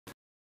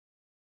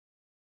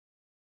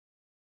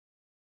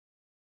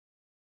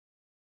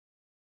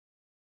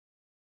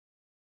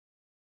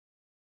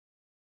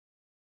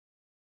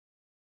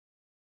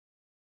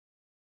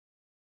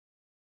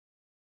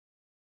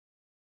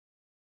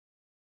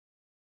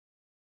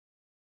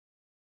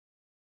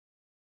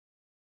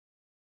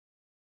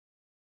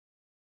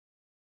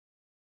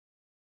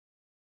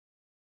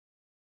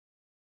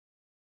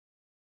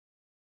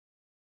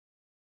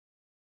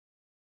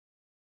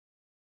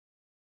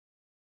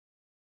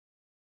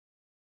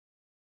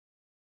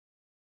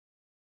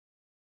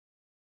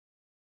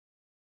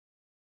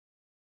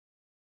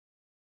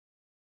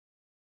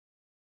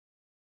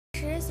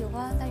喜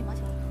欢打羽毛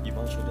球。羽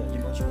毛球的羽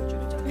毛球，我觉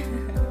得这样。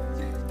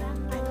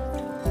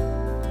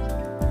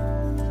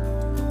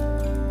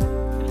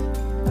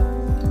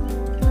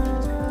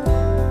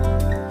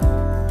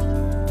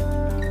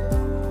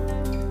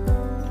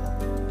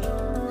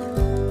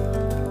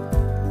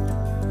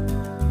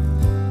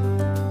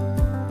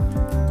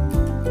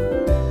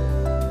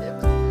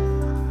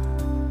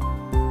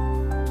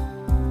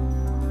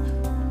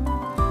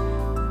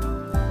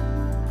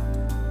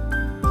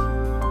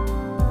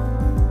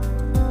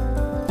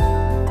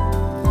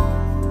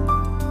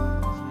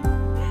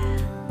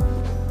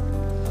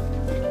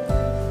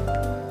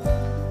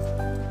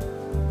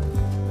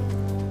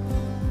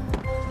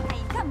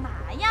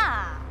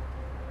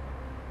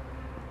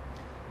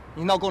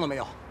你闹够了没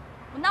有？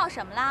我闹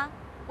什么啦？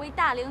我一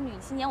大龄女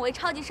青年，我一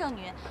超级剩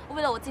女，我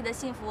为了我自己的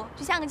幸福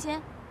去相个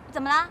亲，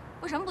怎么啦？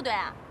我什么不对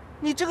啊？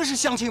你这个是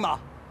相亲吗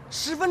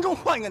？10分钟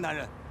换一个男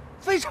人，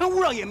非诚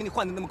勿扰也没你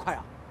换的那么快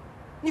啊！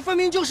你分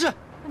明就是……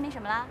分明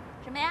什么啦？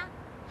什么呀？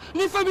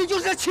你分明就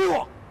是在气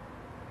我！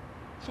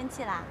生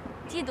气啦？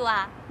嫉妒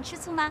啊？你吃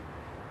醋吗？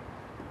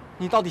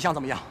你到底想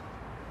怎么样？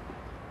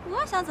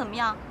我想怎么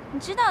样？你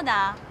知道的，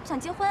我想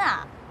结婚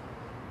啊！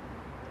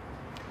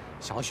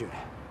小雪，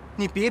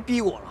你别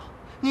逼我了。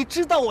你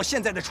知道我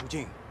现在的处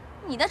境。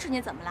你的处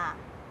境怎么啦？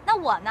那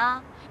我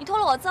呢？你拖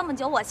了我这么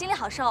久，我心里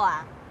好受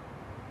啊。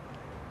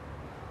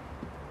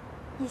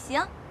也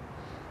行，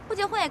不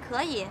结婚也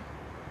可以。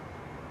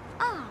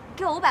啊，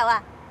给我500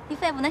万，一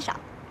分也不能少。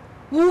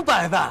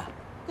500万？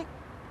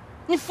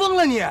你疯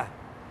了你！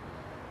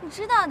你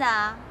知道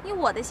的，以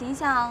我的形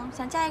象，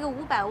想嫁一个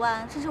500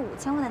万甚至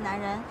5000万的男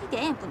人，一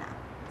点也不难。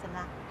怎么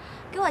了？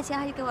给我钱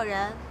还是给我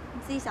人？你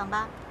自己想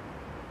吧。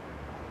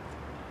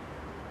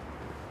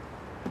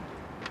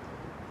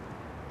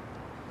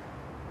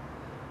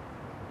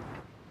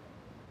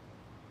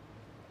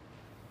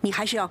你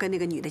还是要跟那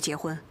个女的结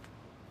婚？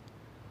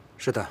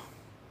是的。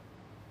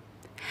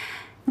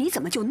你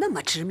怎么就那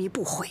么执迷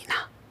不悔呢？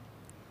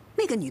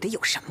那个女的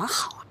有什么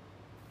好啊？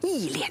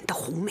一脸的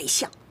红梅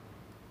相，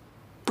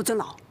不尊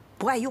老，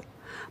不爱用，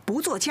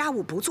不做家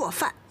务，不做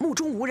饭，目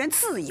中无人，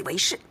自以为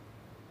是。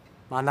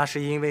妈，那是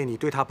因为你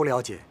对她不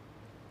了解，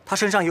她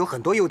身上有很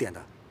多优点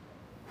的。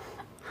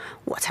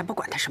我才不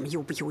管她什么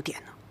优不优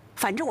点呢，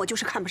反正我就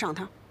是看不上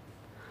她。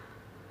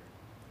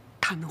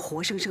她能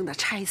活生生的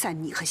拆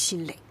散你和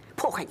辛磊，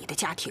破坏你的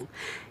家庭，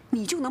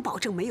你就能保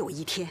证没有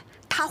一天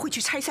他会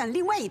去拆散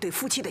另外一对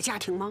夫妻的家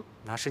庭吗？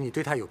那是你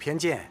对他有偏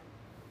见。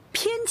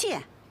偏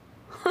见？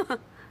呵呵，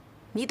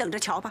你等着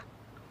瞧吧，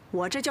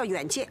我这叫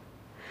远见。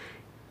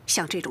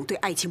像这种对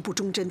爱情不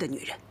忠贞的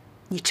女人，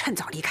你趁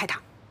早离开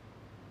她，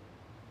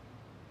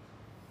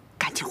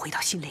赶紧回到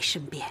辛磊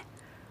身边，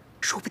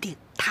说不定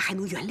他还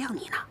能原谅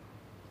你呢。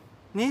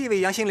你以为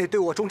杨辛磊对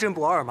我忠贞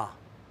不二吗？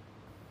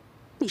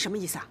你什么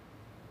意思啊？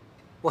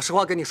我实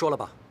话跟你说了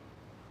吧。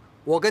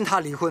我跟他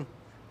离婚，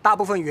大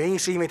部分原因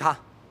是因为他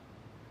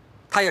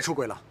也出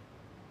轨了。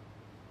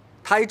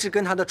他一直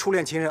跟他的初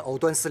恋情人藕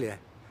断丝连，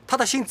他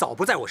的心早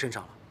不在我身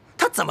上了，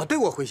他怎么对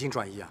我回心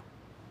转意啊？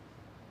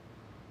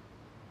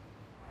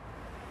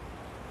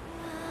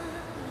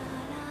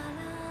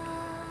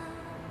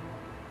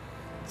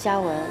嘉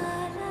文，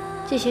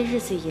这些日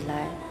子以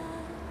来，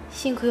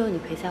幸亏有你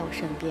陪在我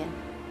身边，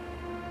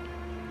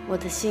我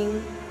的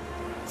心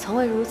从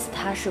未如此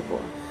踏实过，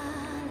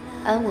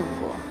安稳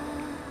过。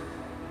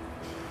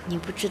你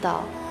不知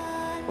道，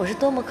我是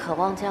多么渴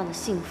望这样的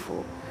幸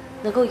福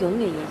能够永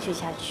远延续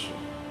下去。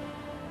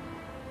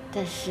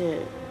但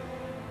是，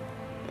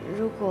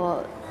如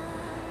果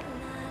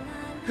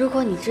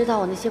你知道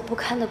我那些不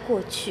堪的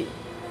过去，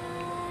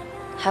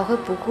还会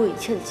不顾一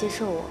切的接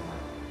受我吗？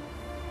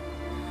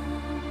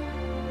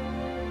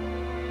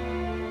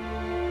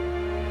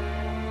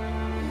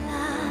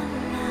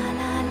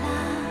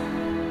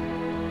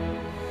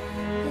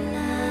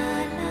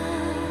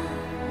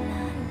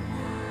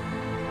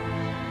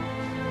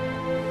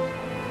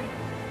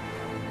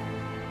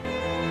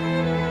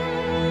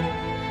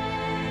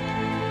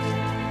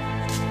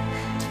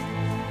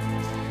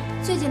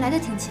最近来的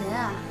挺勤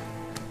啊，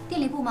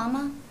店里不忙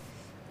吗？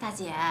大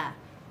姐，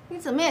你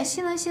怎么也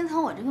心疼心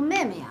疼我这个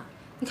妹妹呀？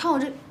你看我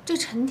这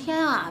成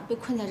天啊被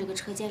困在这个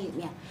车间里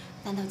面，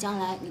难道将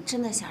来你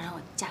真的想让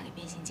我嫁给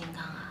变形金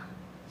刚啊？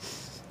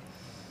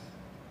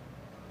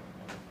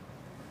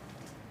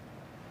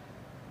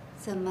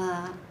怎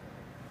么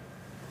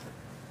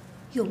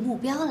有目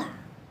标了？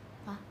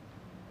啊？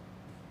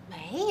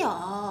没有，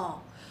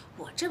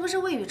我这不是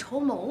未雨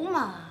绸缪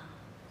吗？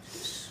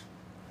真是。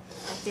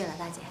哎，对了，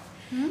大姐。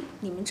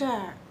你们这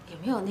儿有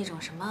没有那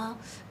种什么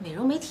美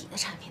容美体的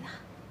产品呢？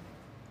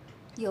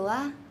有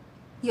啊，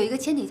有一个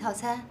10体套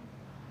餐。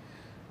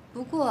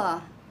不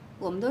过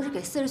我们都是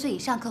给40岁以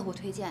上客户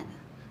推荐的，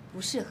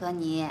不适合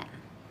你。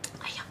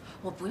哎呀，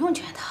我不用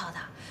全套的，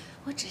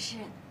我只是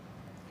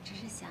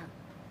想，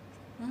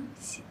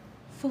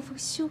丰丰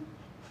胸。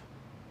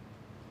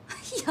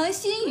杨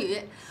新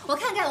宇，我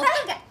看看，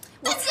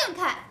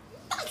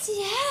大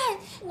姐，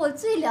我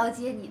最了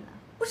解你了，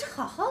不是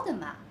好好的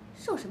吗？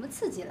受什么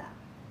刺激了？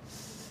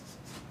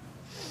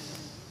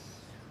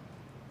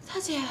大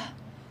姐，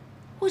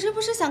我这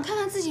不是想看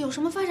看自己有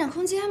什么发展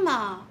空间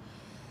吗？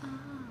啊，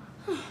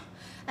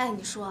哎，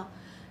你说，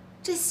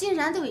这欣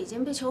然都已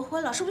经被求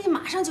婚了，说不定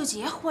马上就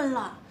结婚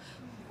了，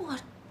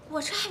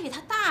我这还比他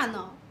大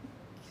呢。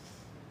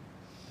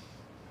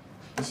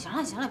行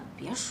了行了，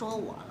别说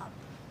我了。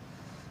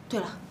对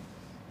了，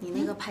你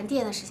那个盘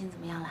店的事情怎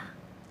么样啦？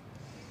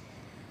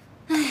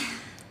哎，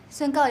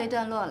算告一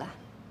段落了，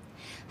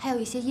还有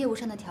一些业务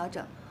上的调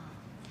整。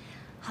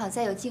好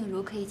在有静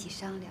茹可以一起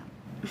商量，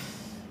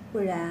不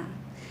然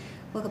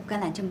我可不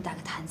敢揽这么大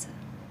个摊子。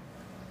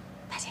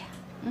大姐，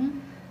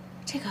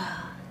这个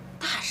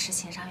大事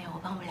情上面我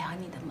帮不了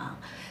你的忙，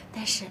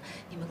但是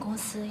你们公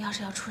司要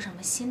是要出什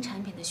么新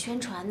产品的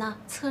宣传呢、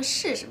测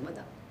试什么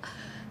的，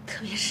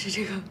特别是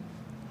这个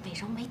美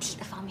容美体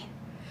的方面，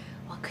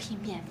我可以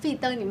免费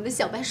当你们的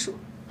小白鼠，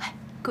哎，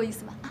够意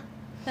思吧？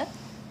啊，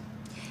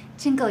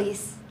真够意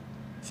思，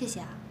谢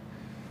谢啊。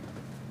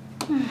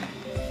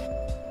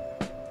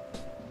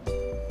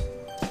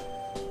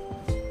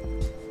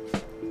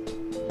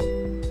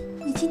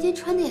你今天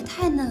穿的也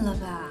太嫩了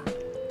吧，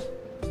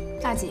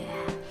大姐，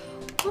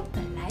我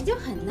本来就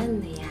很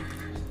嫩的呀。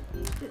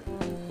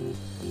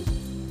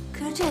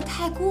可是这也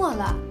太过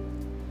了，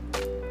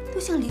都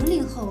像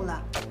00后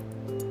了。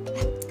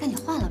哎，赶紧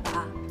换了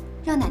吧，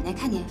让奶奶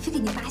看见非给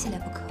你扒下来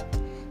不可。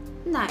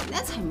奶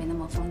奶才没那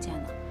么封建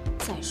呢。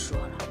再说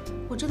了，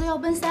我这都要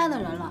奔3的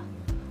人了，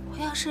我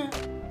要是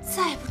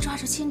再不抓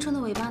住青春的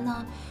尾巴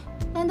呢，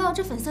难道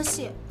这粉色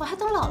系我还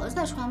等老了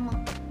再穿吗？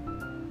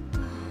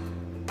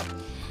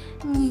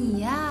你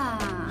呀，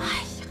哎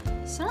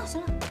呀，行了行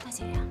了，大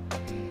姐呀，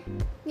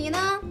你呢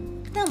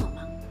那么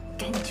忙，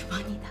赶紧去忙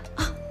你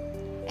的啊！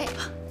哎，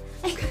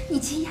你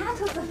急丫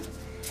头子。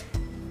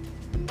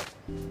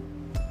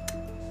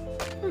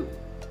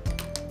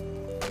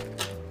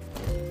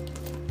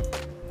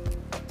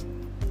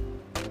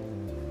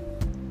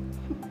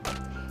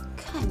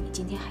看你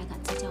今天还敢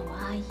再叫我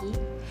阿姨，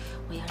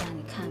我要让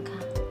你看看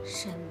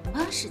什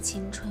么是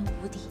青春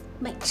无敌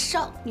美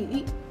少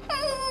女。嗨，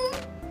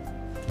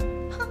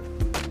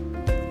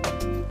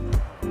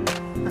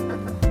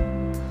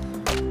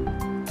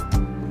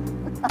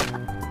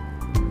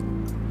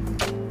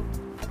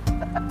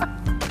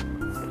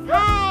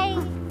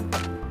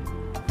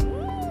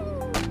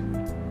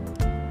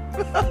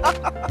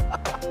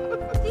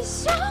你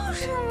笑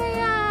什么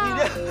呀？你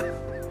这，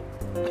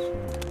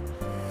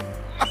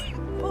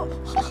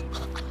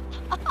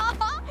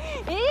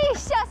咦，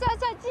笑，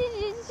继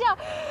续笑，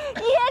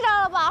噎着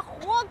了吧？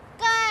活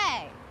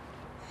该！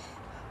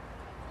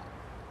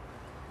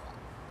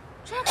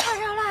真看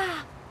着啦？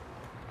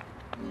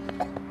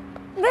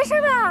没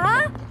事吧？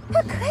啊，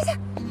快咳一下，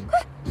快！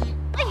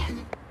哎呀，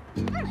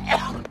怎么样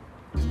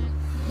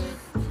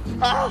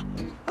啊？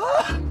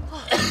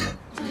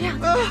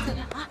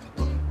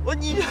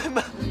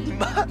你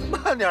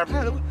慢点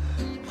拍的，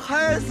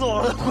拍死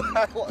我了！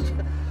快，我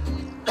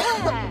这。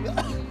哎，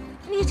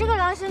你这个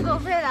狼心狗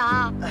肺的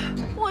啊！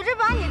我这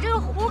把你这个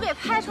壶给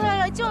拍出来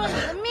了，救了你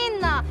的命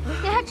呢，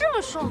你还这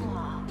么说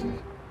我？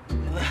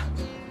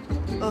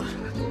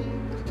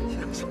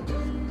行，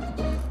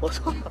我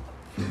错了，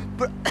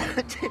不是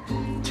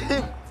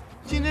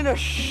今天这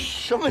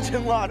什么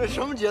情况？这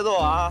什么节奏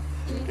啊？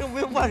这不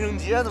是万圣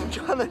节，怎么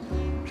穿的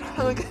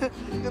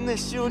跟那《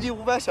西游记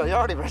500小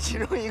妖》里边其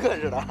中一个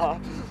似的啊？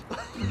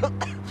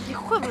你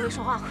会不会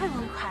说话？会不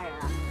会夸人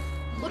啊？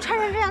我穿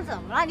成这样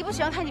怎么了？你不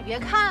喜欢看你别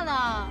看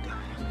呢。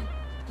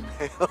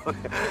哎呦，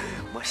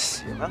我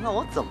喜欢看，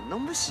我怎么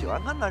能不喜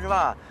欢看呢？是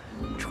吧？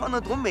穿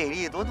的多美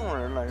丽，多动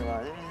人了，是吧？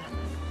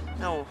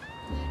那我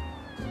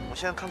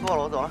现在看够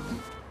了，我走了。